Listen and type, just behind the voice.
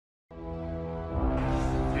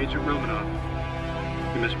Agent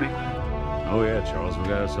Romanoff. You miss me? Oh yeah, Charles, we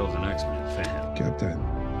got ourselves an X-Men fan. Captain.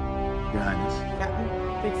 Your Highness.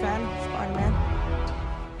 Captain, big fan,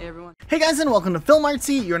 Spiderman. Hey everyone. Hey guys, and welcome to Film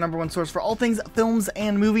Artsy, your number one source for all things films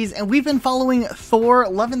and movies, and we've been following Thor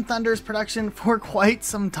Love and Thunder's production for quite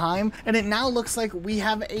some time, and it now looks like we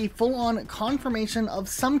have a full-on confirmation of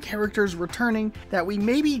some characters returning that we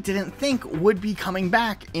maybe didn't think would be coming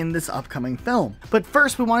back in this upcoming film. But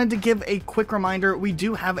first, we wanted to give a quick reminder, we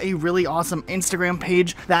do have a really awesome Instagram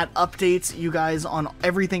page that updates you guys on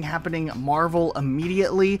everything happening Marvel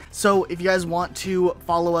immediately, so if you guys want to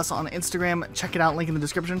follow us on Instagram, check it out, link in the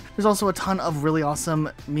description. There's also a ton of really awesome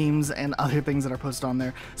memes and other things that are posted on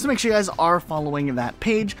there, so make sure you guys are following that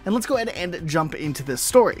page, and let's go ahead and jump into this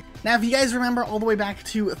story. Now, if you guys remember all the way back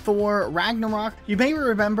to Thor Ragnarok, you may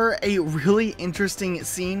remember a really interesting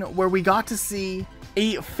scene where we got to see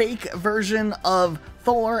a fake version of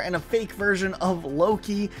Thor and a fake version of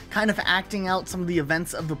Loki kind of acting out some of the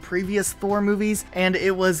events of the previous Thor movies, and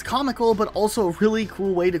it was comical but also a really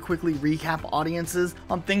cool way to quickly recap audiences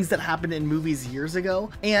on things that happened in movies years ago.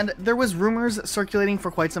 And there was rumors circulating for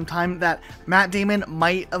quite some time that Matt Damon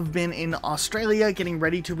might have been in Australia getting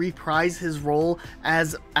ready to reprise his role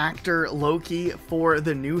as actor Loki for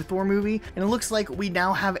the new Thor movie, and it looks like we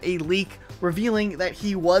now have a leak revealing that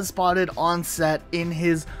he was spotted on set in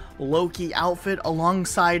his Loki outfit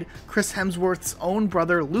alongside Chris Hemsworth's own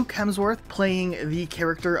brother Luke Hemsworth playing the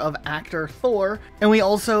character of actor Thor, and we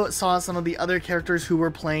also saw some of the other characters who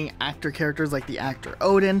were playing actor characters like the actor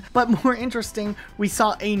Odin. But more interesting, we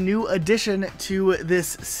saw a new addition to this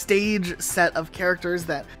stage set of characters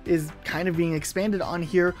that is kind of being expanded on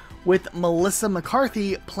here, with Melissa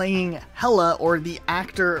McCarthy playing Hela, or the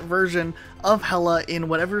actor version of Hela, in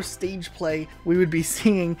whatever stage play we would be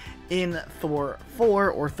seeing in Thor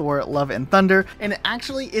 4 or Thor Love and Thunder. And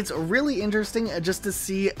actually, it's really interesting just to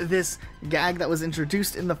see this gag that was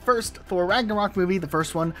introduced in the first Thor Ragnarok movie, the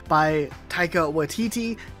first one by Taika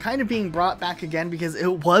Waititi, kind of being brought back again, because it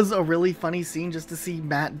was a really funny scene just to see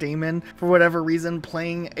Matt Damon, for whatever reason,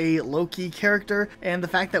 playing a Loki character, and the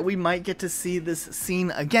fact that we might get to see this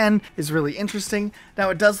scene again is really interesting. Now,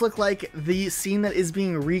 it does look like the scene that is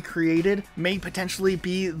being recreated may potentially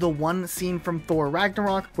be the one scene from Thor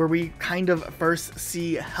Ragnarok where we kind of first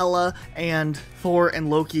see Hela and Thor and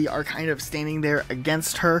Loki are kind of standing there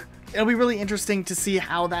against her. It'll be really interesting to see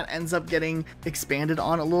how that ends up getting expanded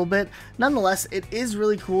on a little bit. Nonetheless, it is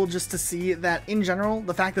really cool just to see that, in general,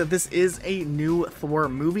 the fact that this is a new Thor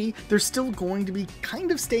movie, they're still going to be kind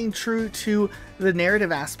of staying true to the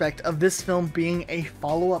narrative aspect of this film being a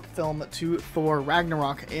follow-up film to Thor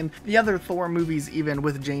Ragnarok and the other Thor movies, even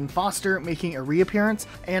with Jane Foster making a reappearance.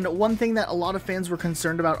 And one thing that a lot of fans were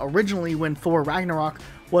concerned about originally when Thor Ragnarok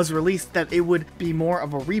was released, that it would be more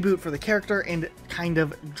of a reboot for the character and kind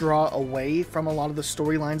of draw away from a lot of the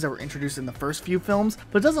storylines that were introduced in the first few films,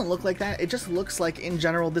 but it doesn't look like that. It just looks like, in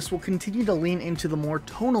general, this will continue to lean into the more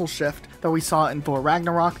tonal shift that we saw in Thor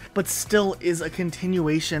Ragnarok, but still is a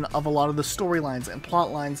continuation of a lot of the storylines and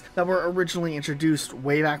plot lines that were originally introduced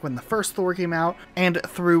way back when the first Thor came out and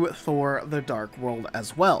through Thor The Dark World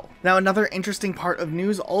as well. Now, another interesting part of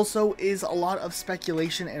news also is a lot of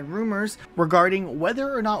speculation and rumors regarding whether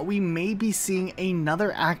or not we may be seeing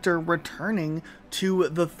another actor returning to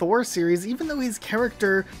the Thor series, even though his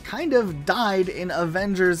character kind of died in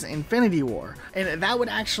Avengers Infinity War. And that would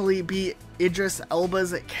actually be Idris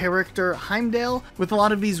Elba's character Heimdall, with a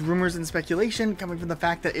lot of these rumors and speculation coming from the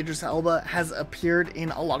fact that Idris Elba has appeared in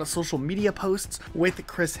a lot of social media posts with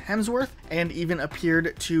Chris Hemsworth, and even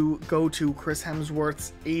appeared to go to Chris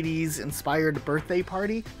Hemsworth's 80s inspired birthday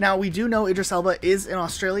party. Now, we do know Idris Elba is in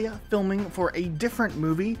Australia filming for a different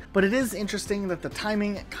movie, but it is interesting that the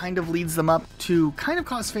timing kind of leads them up to kind of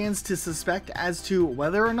cause fans to suspect as to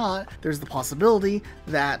whether or not there's the possibility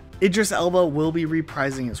that Idris Elba will be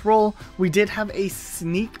reprising his role. We did have a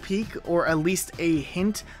sneak peek, or at least a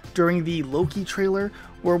hint, during the Loki trailer,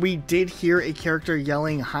 where we did hear a character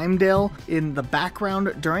yelling Heimdall in the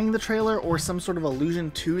background during the trailer, or some sort of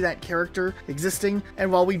allusion to that character existing.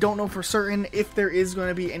 And while we don't know for certain if there is going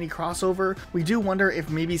to be any crossover, we do wonder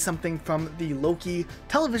if maybe something from the Loki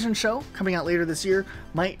television show coming out later this year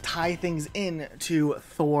might tie things in to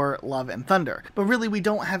Thor Love and Thunder. But really, we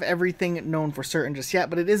don't have everything known for certain just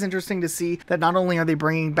yet, but it is interesting to see that not only are they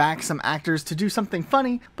bringing back some actors to do something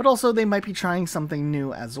funny, but also they might be trying something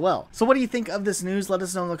new as well. So what do you think of this news? Let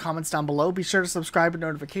us know in the comments down below. Be sure to subscribe and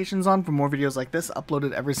notifications on for more videos like this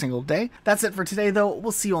uploaded every single day. That's it for today though.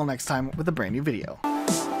 We'll see you all next time with a brand new video.